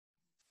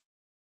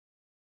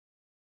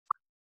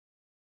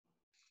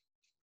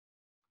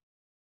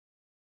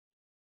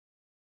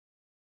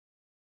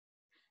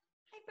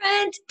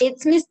Friend,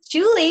 it's Miss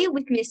Julie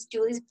with Miss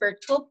Julie's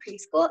Virtual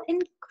Preschool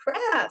and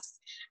Crafts.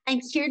 I'm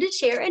here to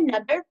share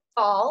another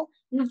fall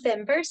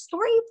November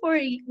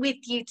story with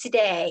you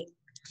today.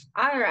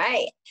 All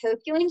right, hope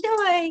you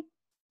enjoy.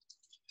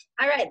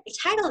 All right, the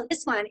title of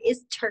this one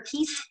is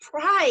Turkey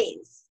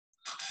Surprise.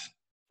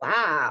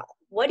 Wow,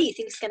 what do you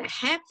think is going to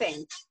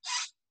happen?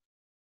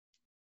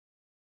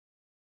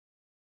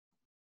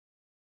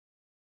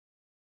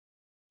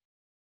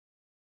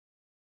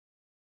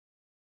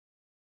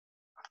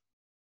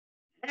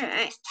 All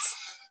right.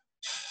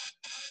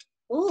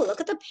 Oh,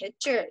 look at the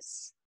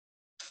pictures.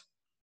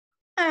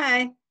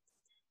 Hi.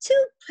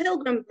 Two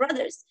pilgrim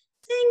brothers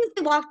sang as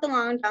they walked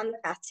along down the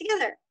path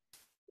together.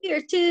 "We are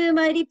two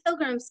mighty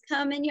pilgrims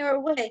coming your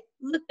way,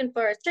 looking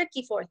for a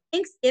turkey for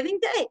Thanksgiving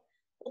Day.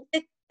 We'll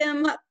pick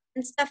them up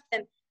and stuff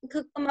them and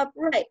cook them up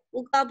right.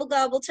 We'll gobble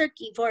gobble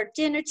turkey for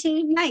dinner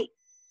tonight."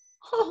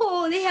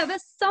 Oh, they have a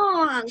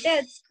song.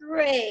 That's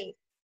great.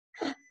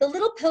 The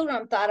little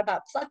pilgrim thought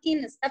about plucking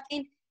and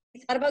stuffing. He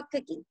thought about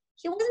cooking.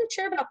 He wasn't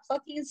sure about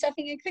plucking and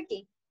stuffing and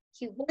cooking.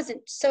 He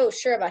wasn't so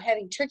sure about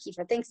having turkey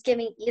for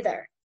Thanksgiving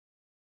either.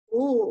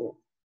 Ooh,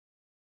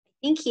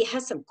 I think he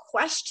has some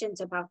questions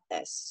about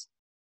this.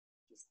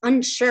 He's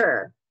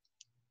unsure.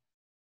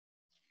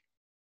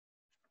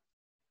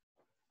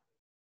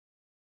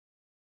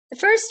 "The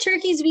first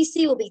turkeys we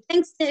see will be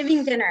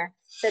Thanksgiving dinner,"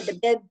 said the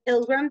big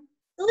pilgrim.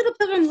 The little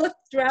pilgrim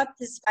looked throughout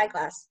his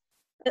spyglass.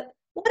 "But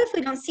what if we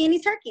don't see any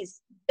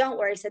turkeys?" "Don't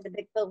worry," said the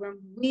big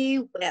pilgrim. "We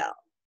will."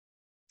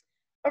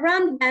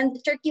 Around the bend,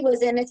 the turkey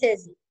was in a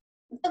tizzy.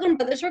 The pilgrim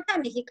brothers were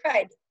coming. He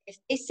cried, "If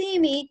they see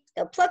me,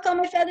 they'll pluck all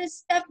my feathers,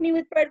 stuff me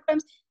with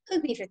breadcrumbs,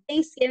 cook me for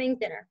Thanksgiving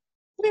dinner.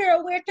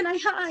 Where can I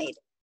hide?"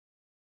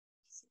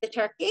 See the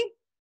turkey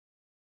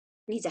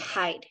needs a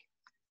hide.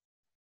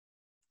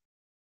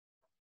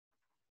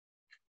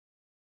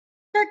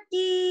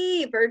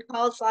 "Turkey!" a bird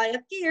called. "Fly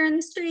up here in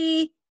the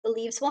tree. The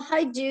leaves will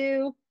hide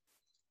you."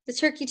 The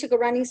turkey took a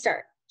running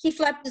start. He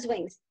flapped his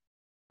wings.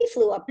 He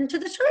flew up into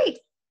the tree.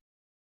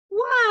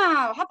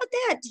 Wow, how about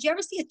that? Did you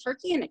ever see a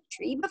turkey in a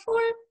tree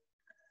before?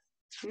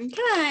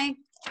 Okay.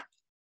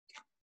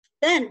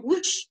 Then,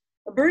 whoosh,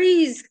 a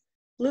breeze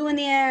blew in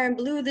the air and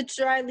blew the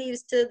dry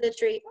leaves to the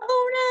tree.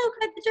 "Oh no,"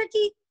 cried the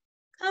turkey.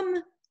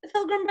 "Come, the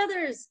pilgrim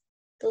brothers."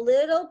 The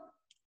little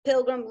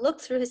pilgrim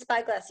looked through his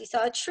spyglass. He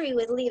saw a tree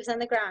with leaves on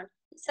the ground.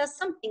 He saw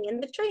something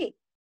in the tree.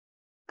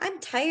 "I'm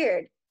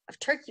tired of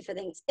turkey for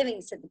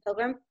Thanksgiving," said the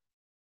pilgrim.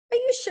 "Are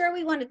you sure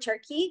we want a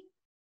turkey?"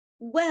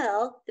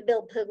 "Well," the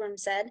big pilgrim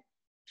said,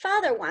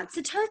 "Father wants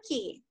a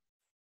turkey."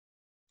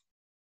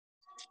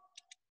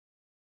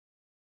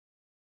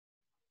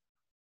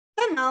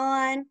 "Come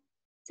on,"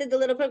 said the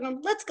little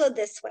pilgrim. "Let's go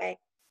this way."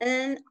 And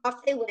then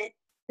off they went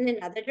in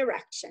another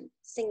direction,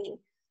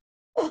 singing,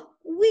 "Oh,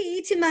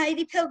 we two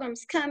mighty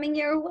pilgrims coming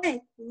your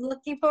way,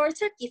 looking for a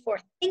turkey for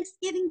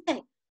Thanksgiving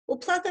Day. We'll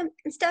pluck them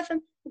and stuff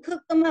them and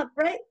cook them up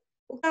right.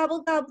 We'll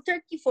gobble gobble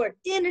turkey for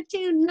dinner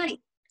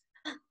tonight."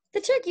 The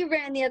turkey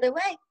ran the other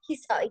way. He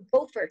saw a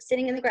gopher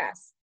sitting in the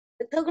grass.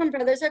 "The pilgrim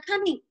brothers are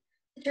coming,"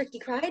 the turkey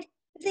cried.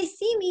 "If they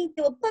see me,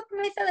 they will pluck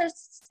my feathers,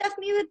 stuff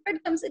me with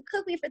breadcrumbs, and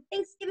cook me for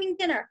Thanksgiving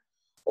dinner.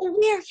 Well,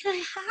 where can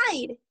I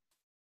hide?"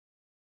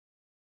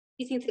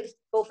 You think the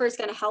gopher is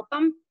going to help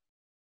them?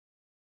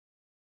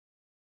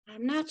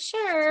 I'm not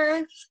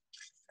sure.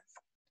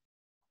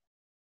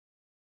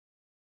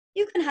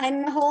 "You can hide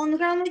in a hole in the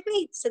ground like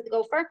me," said the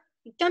gopher.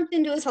 He jumped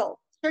into his hole.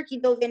 The turkey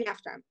dove in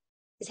after him.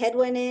 His head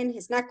went in,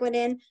 his neck went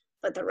in,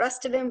 but the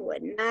rest of him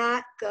would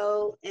not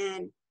go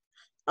in.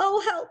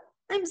 "Oh, help,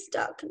 I'm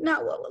stuck.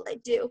 Now what will I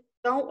do?"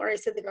 "Don't worry,"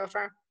 said the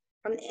gopher.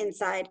 From the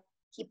inside,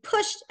 he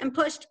pushed and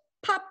pushed.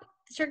 Pop!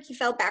 The turkey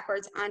fell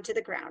backwards onto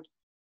the ground.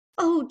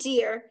 "Oh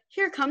dear,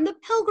 here come the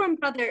pilgrim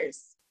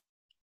brothers."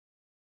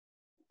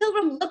 The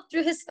pilgrim looked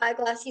through his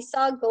spyglass. He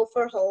saw a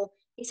gopher hole.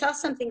 He saw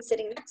something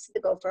sitting next to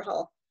the gopher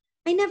hole.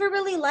 "I never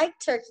really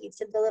liked turkey,"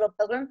 said the little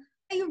pilgrim.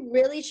 "Are you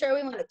really sure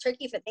we want a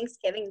turkey for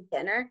Thanksgiving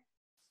dinner?"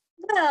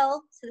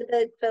 "Well," said the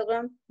big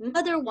pilgrim,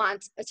 "Mother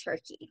wants a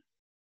turkey."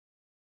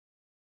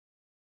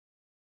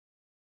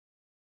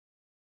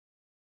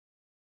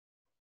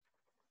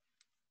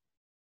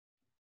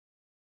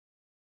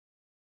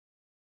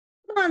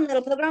 "Come on,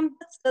 little pilgrim,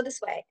 let's go this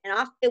way." And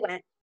off they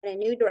went in a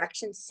new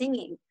direction,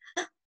 singing,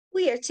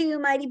 "We are two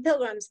mighty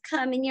pilgrims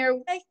coming your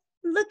way,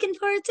 looking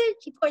for a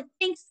turkey for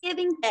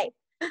Thanksgiving Day.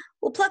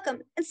 We'll pluck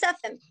them and stuff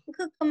them and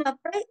cook them up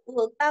right.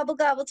 We'll gobble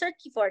gobble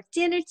turkey for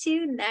dinner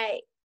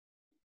tonight."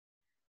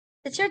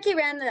 The turkey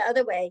ran the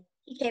other way.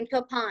 He came to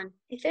a pond.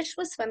 A fish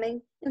was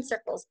swimming in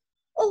circles.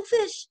 "Oh,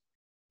 fish!"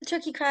 the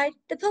turkey cried.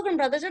 "The pilgrim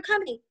brothers are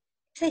coming.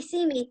 If they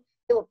see me,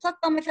 they will pluck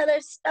all my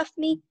feathers, stuff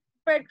me,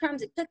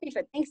 breadcrumbs, and cook me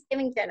for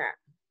Thanksgiving dinner.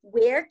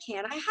 Where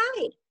can I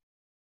hide?"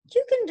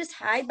 "You can just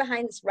hide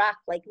behind this rock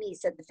like me,"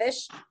 said the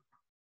fish.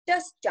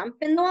 "Just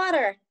jump in the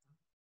water."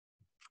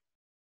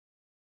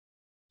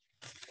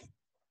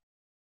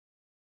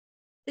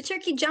 The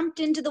turkey jumped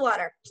into the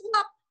water.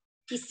 Plop!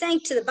 He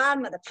sank to the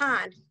bottom of the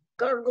pond.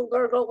 Gurgle,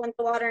 gurgle went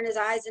the water in his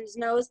eyes and his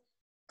nose.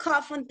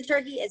 Cough went the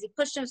turkey as he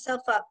pushed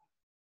himself up.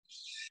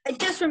 I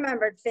just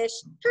remembered, Fish.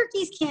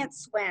 Turkeys can't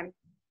swim.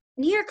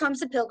 And here comes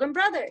the Pilgrim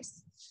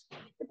Brothers.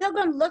 The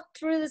Pilgrim looked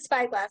through the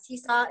spyglass. He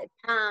saw a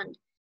pond.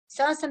 He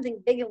saw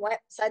something big and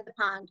wet beside the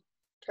pond.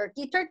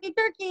 Turkey, turkey,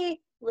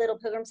 turkey, Little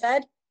Pilgrim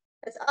said.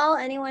 That's all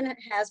anyone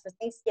has for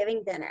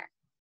Thanksgiving dinner.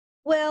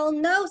 Well,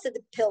 no, said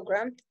the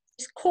Pilgrim.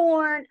 There's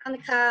corn on the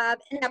cob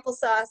and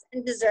applesauce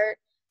and dessert.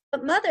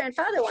 But Mother and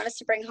Father want us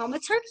to bring home a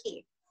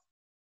turkey.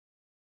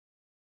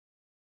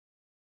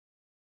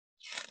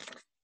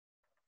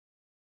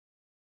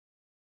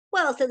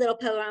 Well, said Little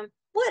Pilgrim,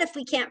 what if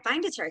we can't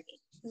find a turkey?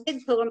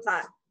 Big Pilgrim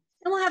thought,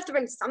 then we'll have to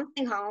bring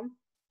something home.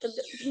 The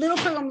Little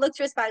Pilgrim looked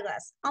through his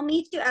spyglass. I'll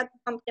meet you at the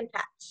pumpkin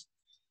patch.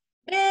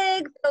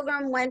 Big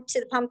Pilgrim went to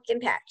the pumpkin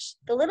patch.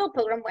 The Little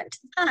Pilgrim went to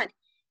the pond.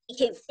 He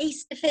came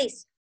face to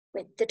face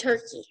with the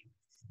turkey.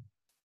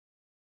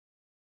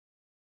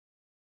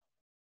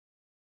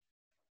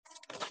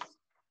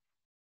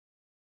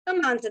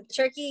 Come on, said the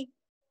turkey.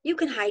 You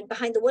can hide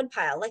behind the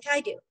woodpile like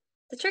I do.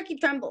 The turkey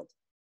trembled.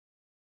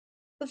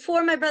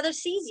 Before my brother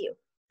sees you.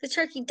 The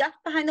turkey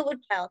ducked behind the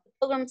woodpile. The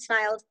Pilgrim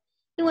smiled.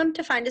 He went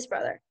to find his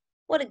brother.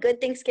 What a good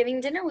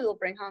Thanksgiving dinner we will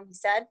bring home, he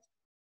said.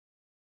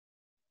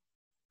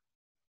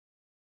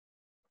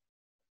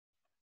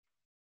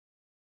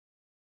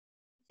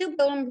 The two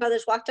Pilgrim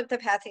brothers walked up the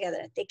path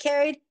together. They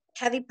carried a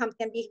heavy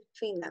pumpkin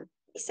between them.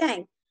 They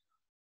sang,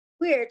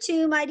 we're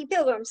two mighty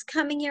pilgrims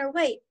coming your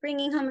way,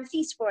 bringing home a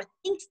feast for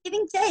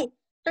Thanksgiving Day.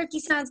 Turkey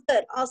sounds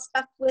good, all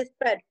stuffed with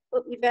bread,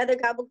 but we'd rather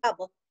gobble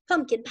gobble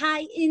pumpkin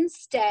pie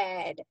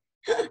instead.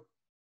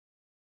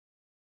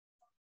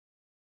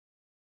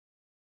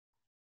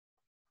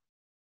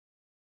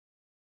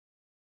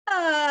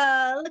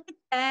 Oh, look at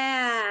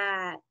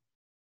that.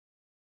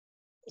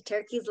 The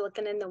turkey's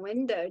looking in the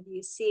window. Do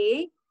you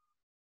see?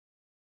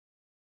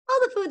 All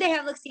the food they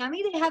have looks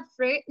yummy. They have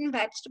fruit and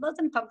vegetables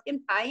and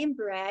pumpkin pie and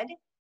bread.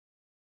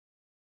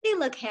 They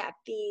look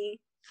happy.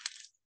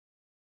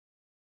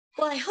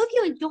 Well, I hope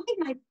you enjoyed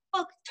my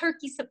book,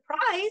 Turkey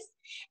Surprise.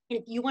 And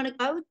if you want to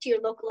go to your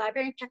local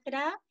library and check it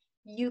out,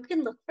 you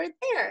can look for it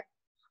there.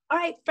 All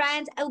right,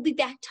 friends, I will be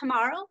back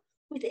tomorrow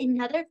with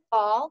another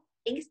fall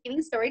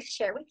Thanksgiving story to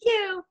share with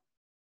you.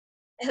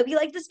 I hope you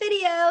liked this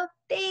video.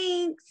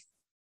 Thanks.